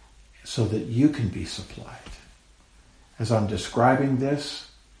so that you can be supplied. As I'm describing this,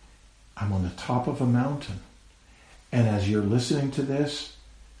 I'm on the top of a mountain. And as you're listening to this,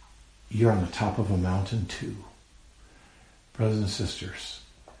 you're on the top of a mountain too. Brothers and sisters,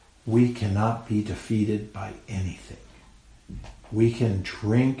 we cannot be defeated by anything. We can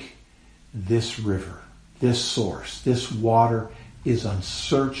drink this river, this source, this water is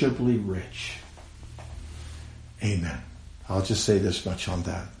unsearchably rich. Amen. I'll just say this much on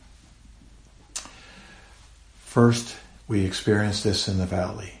that. First, we experience this in the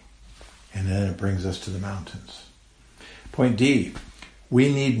valley, and then it brings us to the mountains. Point D,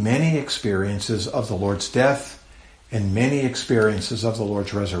 we need many experiences of the Lord's death and many experiences of the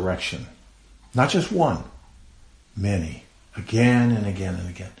Lord's resurrection. Not just one, many. Again and again and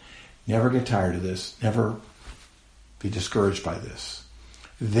again. Never get tired of this. Never be discouraged by this.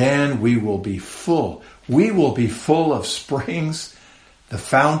 Then we will be full. We will be full of springs, the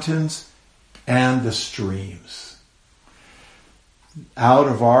fountains, and the streams. Out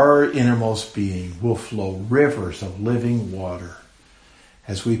of our innermost being will flow rivers of living water.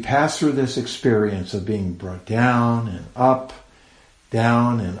 As we pass through this experience of being brought down and up,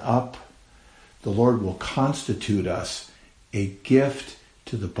 the Lord will constitute us a gift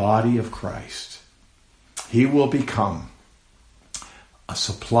to the body of Christ. He will become a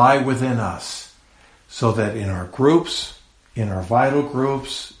supply within us so that in our groups, in our vital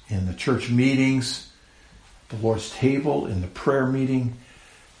groups, in the church meetings, the Lord's table, in the prayer meeting,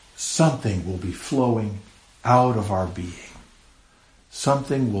 something will be flowing out of our being.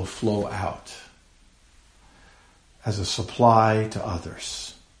 Something will flow out as a supply to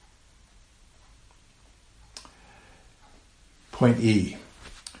others. Point E.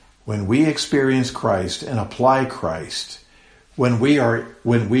 When we experience Christ and apply Christ, when we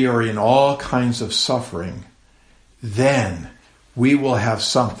are in all kinds of suffering, then we will have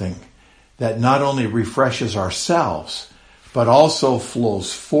something that not only refreshes ourselves, but also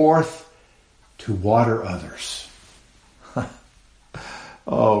flows forth to water others.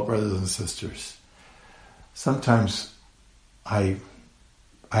 Oh, brothers and sisters, sometimes I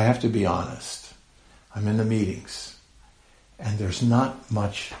have to be honest. I'm in the meetings, and there's not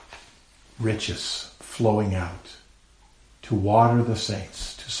much riches flowing out to water the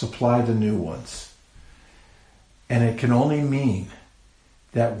saints, to supply the new ones. And it can only mean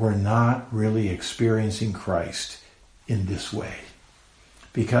that we're not really experiencing Christ in this way.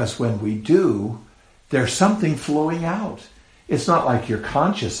 Because when we do, there's something flowing out. It's not like you're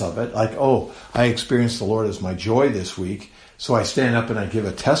conscious of it, like, oh, I experienced the Lord as my joy this week, so I stand up and I give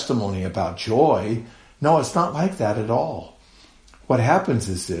a testimony about joy. No, it's not like that at all. What happens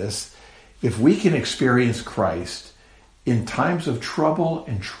is this: if we can experience Christ in times of trouble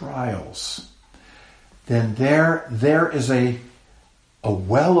and trials, then there is a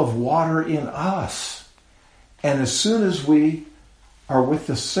well of water in us. And as soon as we are with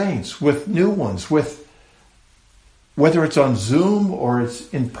the saints, with new ones, whether it's on Zoom or it's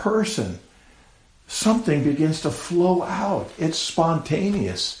in person, something begins to flow out. It's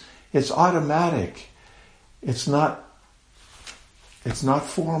spontaneous. It's automatic. It's not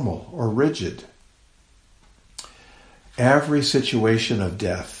formal or rigid. Every situation of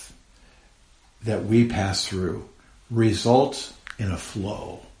death that we pass through results in a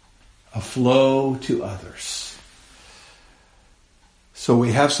flow to others. So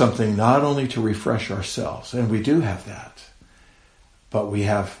we have something not only to refresh ourselves, and we do have that, but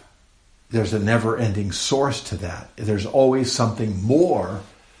there's a never-ending source to that. There's always something more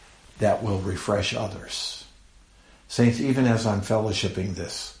that will refresh others. Saints, even as I'm fellowshipping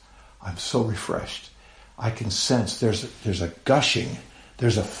this, I'm so refreshed. I can sense there's a gushing,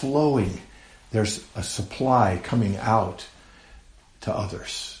 there's a flowing, there's a supply coming out to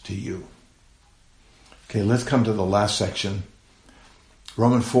others, to you. Okay, let's come to the last section.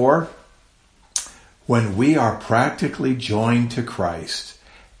 Romans 4, when we are practically joined to Christ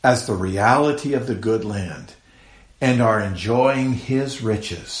as the reality of the good land and are enjoying his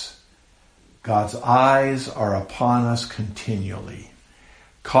riches, God's eyes are upon us continually,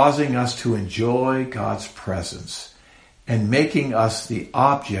 causing us to enjoy God's presence and making us the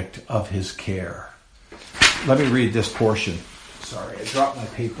object of his care. Let me read this portion. Sorry, I dropped my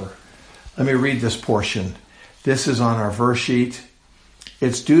paper. Let me read this portion. This is on our verse sheet.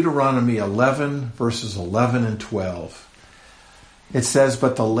 It's Deuteronomy 11, verses 11 and 12. It says,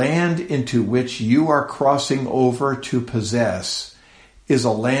 "But the land into which you are crossing over to possess is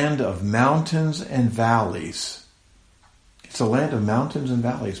a land of mountains and valleys." It's a land of mountains and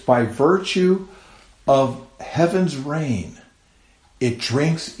valleys. "By virtue of heaven's rain, it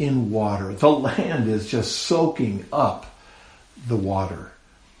drinks in water." The land is just soaking up the water.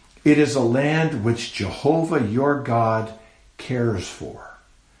 "It is a land which Jehovah your God cares for.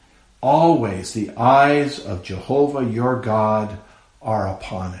 Always the eyes of Jehovah your God are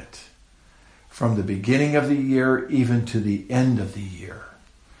upon it, from the beginning of the year even to the end of the year."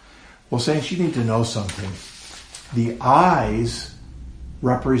 Well, saints, you need to know something. The eyes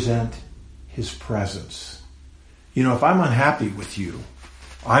represent his presence. You know, if I'm unhappy with you,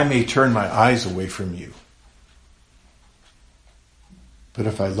 I may turn my eyes away from you. But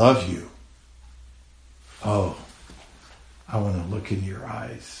if I love you, I want to look in your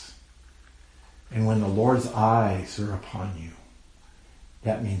eyes. And when the Lord's eyes are upon you,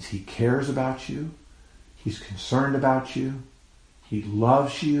 that means he cares about you, he's concerned about you, he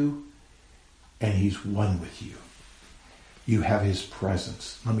loves you, and he's one with you. You have his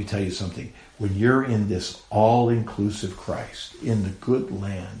presence. Let me tell you something. When you're in this all-inclusive Christ, in the good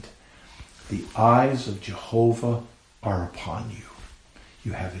land, the eyes of Jehovah are upon you.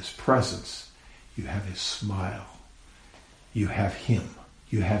 You have his presence. You have his smile. You have him.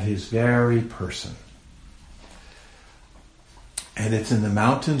 You have his very person. And it's in the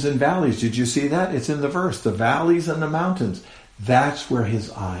mountains and valleys. Did you see that? It's in the verse. The valleys and the mountains. That's where his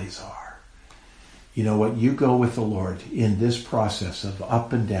eyes are. You know what? You go with the Lord in this process of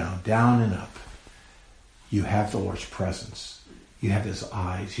up and down and up. You have the Lord's presence. You have his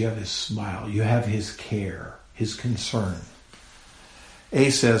eyes. You have his smile. You have his care, his concern. A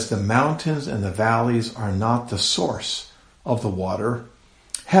says, the mountains and the valleys are not the source of the water.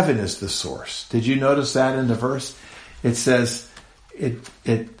 Heaven is the source. Did you notice that in the verse? It says, the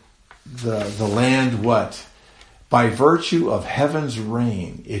land what? By virtue of heaven's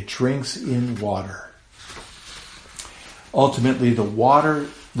rain, it drinks in water. Ultimately,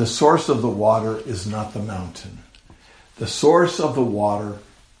 the source of the water is not the mountain. The source of the water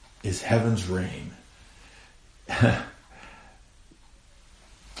is heaven's rain.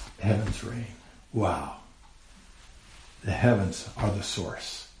 Heaven's rain. Wow. The heavens are the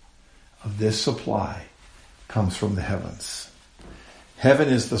source of this supply. Comes from the heavens. Heaven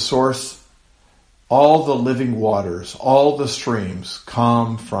is the source. All the living waters, all the streams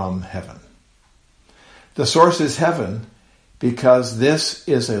come from heaven. The source is heaven because this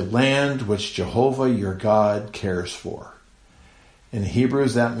is a land which Jehovah your God cares for. In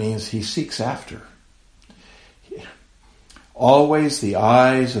Hebrews, that means he seeks after. Always the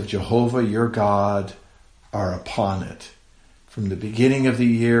eyes of Jehovah your God are upon it, from the beginning of the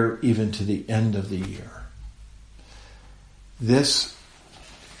year even to the end of the year. This,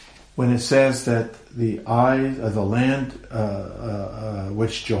 when it says that the eyes of the land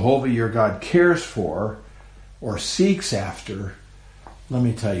which Jehovah your God cares for or seeks after, let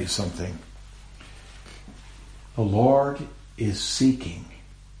me tell you something. The Lord is seeking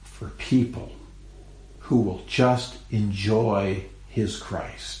for people who will just enjoy his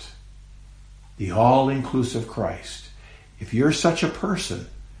Christ. The all-inclusive Christ. If you're such a person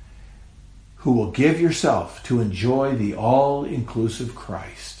who will give yourself to enjoy the all-inclusive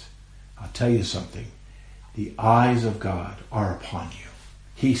Christ, I'll tell you something. The eyes of God are upon you.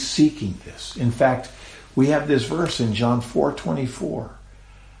 He's seeking this. In fact, we have this verse in John 4:24.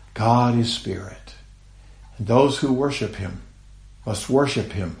 God is spirit, and those who worship him must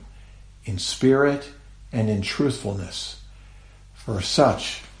worship him in spirit and in truthfulness. For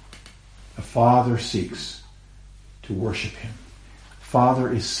such the Father seeks to worship him.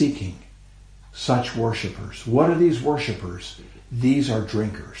 Father is seeking such worshipers. What are these worshipers? These are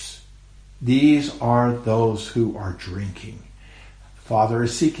drinkers. These are those who are drinking. Father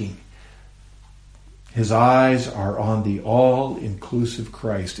is seeking. His eyes are on the all-inclusive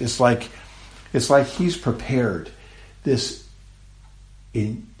Christ. It's like he's prepared this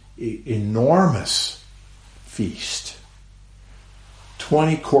enormous feast.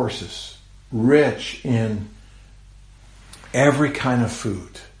 20 courses, rich in every kind of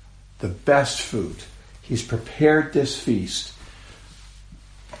food, the best food. He's prepared this feast.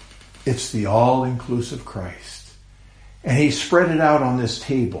 It's the all-inclusive Christ. And he spread it out on this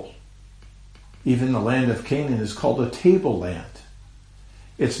table. Even the land of Canaan is called a table land.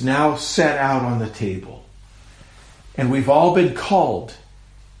 It's now set out on the table. And we've all been called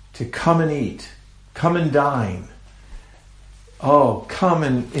to come and eat, come and dine. Oh, come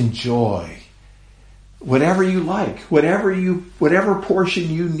and enjoy. Whatever you like, whatever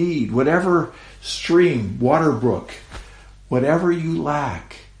portion you need, whatever stream, water brook, whatever you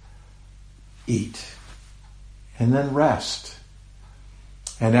lack, eat. And then rest.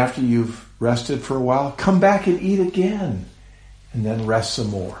 And after you've rested for a while, come back and eat again. And then rest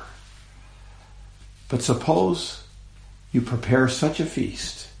some more. But suppose you prepare such a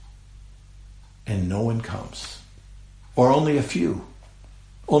feast and no one comes. Or only a few.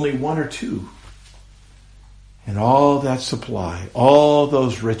 Only one or two. And all that supply, all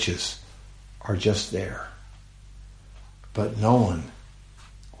those riches are just there. But no one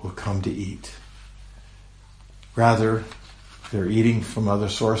will come to eat. Rather, they're eating from other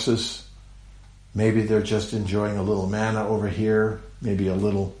sources. Maybe they're just enjoying a little manna over here, maybe a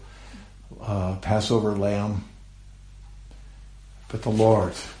little Passover lamb. But the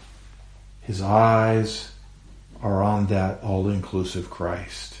Lord, his eyes are on that all-inclusive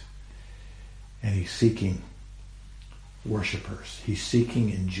Christ. And he's seeking worshipers. He's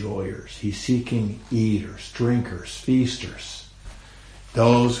seeking enjoyers. He's seeking eaters, drinkers, feasters.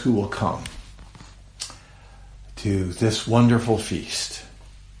 Those who will come to this wonderful feast.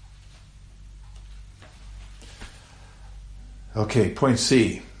 Okay, point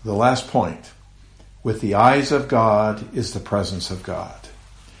C, the last point. With the eyes of God is the presence of God.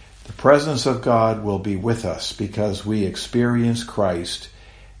 The presence of God will be with us because we experience Christ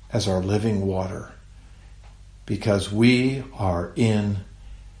as our living water, because we are in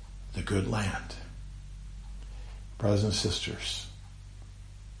the good land. Brothers and sisters,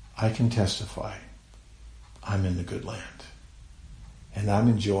 I can testify I'm in the good land, and I'm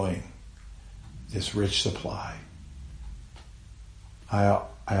enjoying this rich supply. I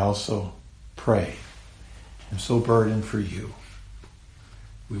also pray, I'm so burdened for you.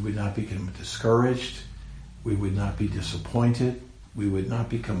 We would not become discouraged. We would not be disappointed. We would not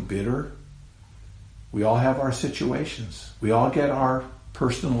become bitter. We all have our situations. We all get our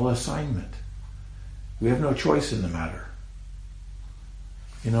personal assignment. We have no choice in the matter.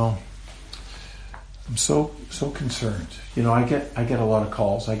 You know, I'm so concerned. You know, I get a lot of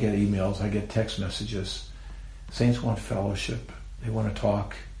calls. I get emails. I get text messages. Saints want fellowship. They want to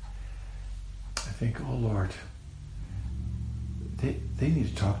talk. I think, oh Lord, they need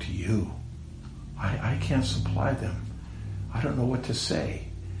to talk to you. I can't supply them. I don't know what to say.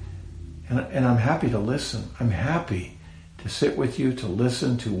 And I'm happy to listen. I'm happy to sit with you, to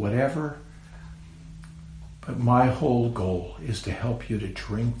listen to whatever. But my whole goal is to help you to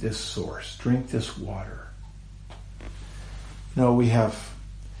drink this source, drink this water. You know, we have,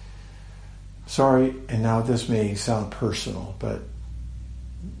 sorry, and now this may sound personal, but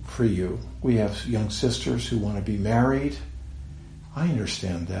for you, we have young sisters who want to be married. I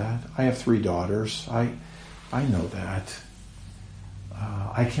understand that. I have 3 daughters. I know that.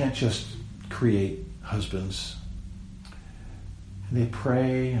 I can't just create husbands. And they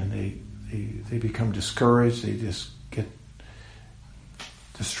pray and they become discouraged. They just get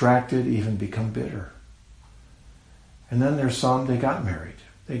distracted, even become bitter. And then there's some, they got married.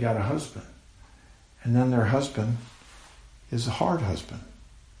 They got a husband. And then their husband is a hard husband.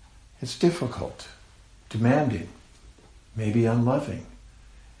 It's difficult, demanding, maybe unloving,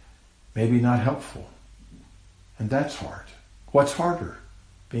 maybe not helpful. And that's hard. What's harder,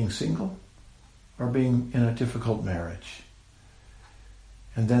 being single or being in a difficult marriage?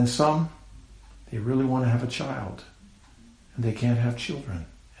 And then some, they really want to have a child and they can't have children.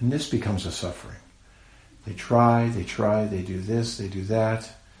 And this becomes a suffering. They try, they do this, they do that.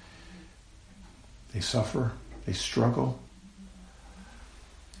 They suffer, they struggle.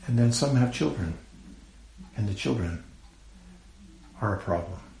 And then some have children, and the children are a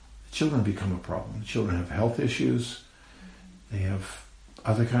problem. The children become a problem. The children have health issues. They have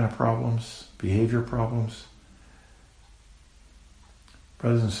other kind of problems, behavior problems.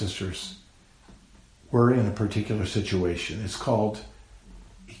 Brothers and sisters, we're in a particular situation. It's called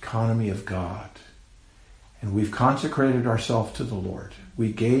economy of God. And we've consecrated ourselves to the Lord.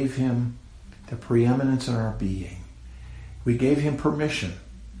 We gave him the preeminence in our being. We gave him permission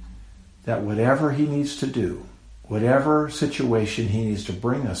that whatever he needs to do, whatever situation he needs to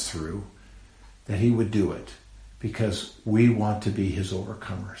bring us through, that he would do it, because we want to be his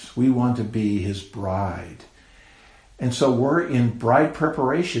overcomers. We want to be his bride. And so we're in bride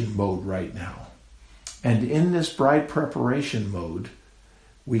preparation mode right now. And in this bride preparation mode,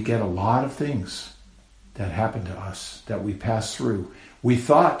 we get a lot of things that happen to us, that we pass through. We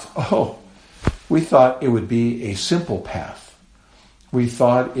thought it would be a simple path. We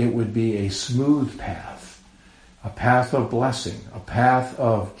thought it would be a smooth path, a path of blessing, a path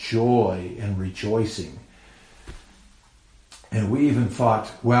of joy and rejoicing. And we even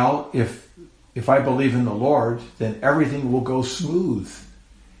thought, well, if I believe in the Lord, then everything will go smooth.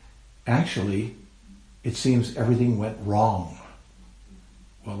 Actually, it seems everything went wrong.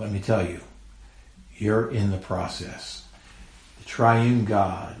 Well, let me tell you, you're in the process. The triune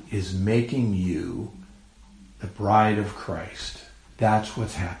God is making you the bride of Christ. That's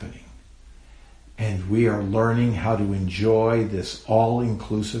what's happening. And we are learning how to enjoy this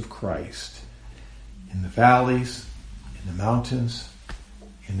all-inclusive Christ in the valleys, in the mountains,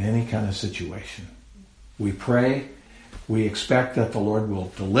 in any kind of situation. We pray, we expect that the Lord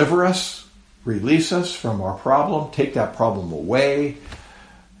will deliver us, release us from our problem, take that problem away,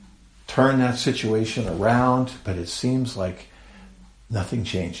 turn that situation around, but it seems like nothing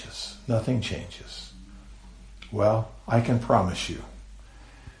changes. Nothing changes. Well, I can promise you,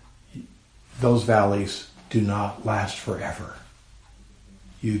 those valleys do not last forever.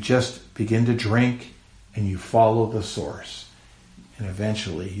 You just begin to drink and you follow the source. And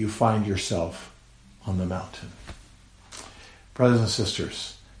eventually you find yourself on the mountain. Brothers and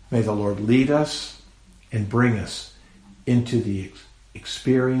sisters, may the Lord lead us and bring us into the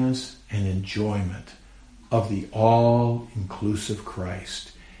experience and enjoyment of the all-inclusive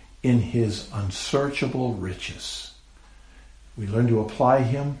Christ in his unsearchable riches. we learn to apply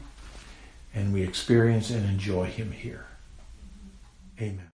him, and we experience and enjoy him here. Amen.